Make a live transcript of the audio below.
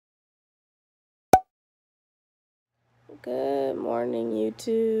Good morning,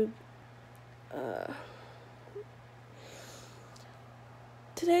 YouTube.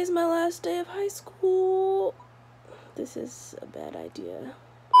 Today's my last day of high school. This is a bad idea.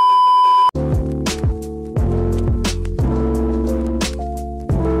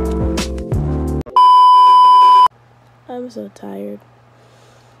 I'm so tired.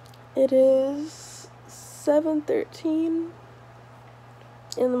 It is 7:13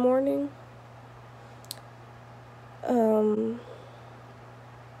 in the morning.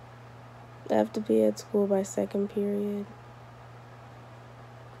 I have to be at school by second period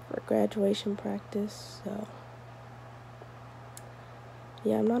for graduation practice, so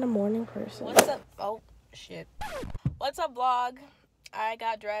yeah, I'm not a morning person. What's up? Oh, shit. What's up, vlog? I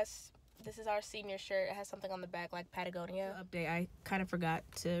got dressed. This is our senior shirt. It has something on the back like Patagonia. Update, I kind of forgot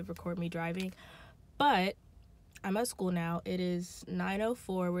to record me driving, but I'm at school now. It is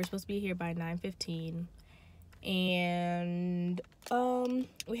 9:04. We're supposed to be here by 9:15. And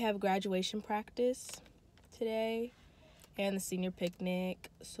we have graduation practice today and the senior picnic,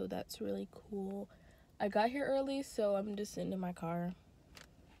 so that's really cool. I got here early, so I'm just sitting in my car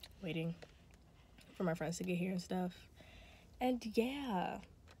waiting for my friends to get here and stuff. And yeah,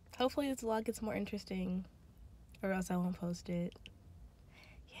 hopefully this vlog gets more interesting, or else I won't post it.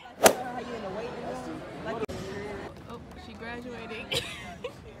 Yeah. Oh, she graduating.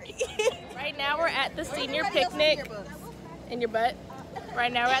 Right now we're at the senior picnic. In your butt.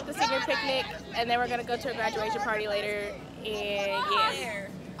 Right now we're at the senior picnic, and then we're gonna go to a graduation party later. And yeah.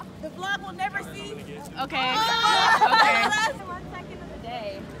 The vlog will never see. Okay. Okay. 1 second of the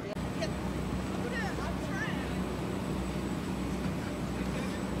day.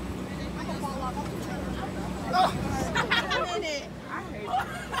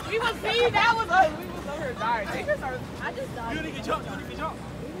 We was see that was us. We was over here dying. I just died. You didn't get jumped. You didn't get jumped.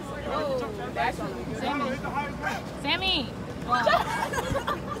 Oh, that's Sammy. Sammy.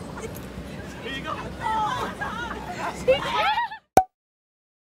 Here you go.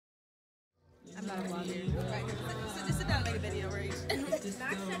 I'm not a vlogger. Sit down and make a video, right?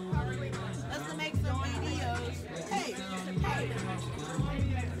 Let's make some videos. Hey, hey.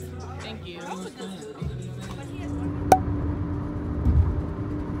 Thank you.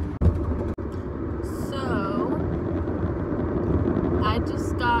 So, I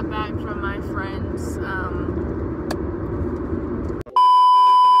just got back from my friend's,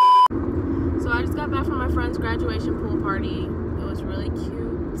 graduation pool party. It was really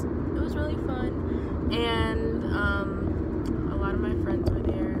cute. It was really fun. And, a lot of my friends were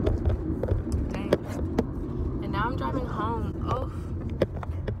there. Dang. And now I'm driving home. Oh.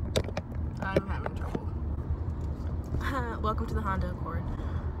 I'm having trouble. Welcome to the Honda Accord.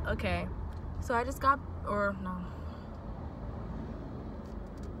 Okay. So I just got, or no.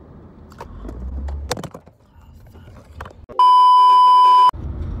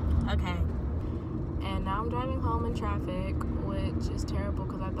 Okay. And now I'm driving home in traffic, which is terrible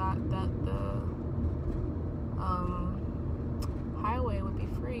because I thought that the highway would be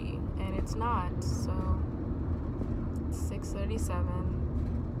free, and it's not. So it's 6:37.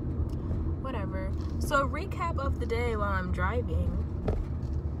 Whatever. So recap of the day while I'm driving.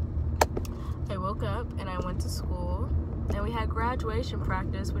 I woke up and I went to school, and we had graduation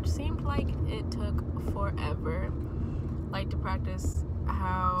practice, which seemed like it took forever. Like to practice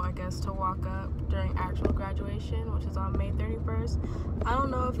how, I guess, to walk up during actual graduation, which is on May 31st. I don't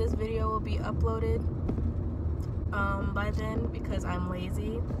know if this video will be uploaded by then because I'm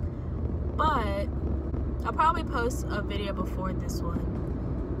lazy, but I'll probably post a video before this one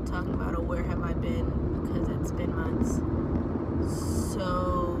talking about a where have I been, because it's been months.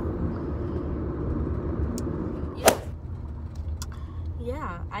 So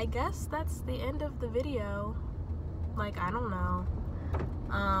yeah, I guess that's the end of the video. Like, I don't know.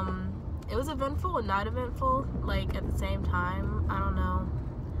 It was eventful and not eventful, like, at the same time. I don't know.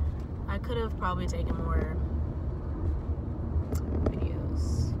 I could have probably taken more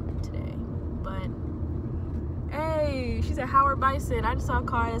videos today, but hey, she said Howard Bison. I just saw a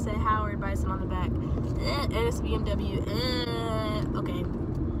car that said Howard Bison on the back, and it's BMW. Okay.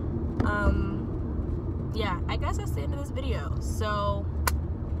 Yeah, I guess that's the end of this video. So,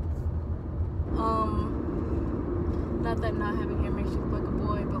 not that not having hair makes you look like a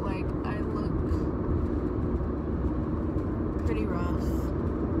boy, but like, I look pretty rough.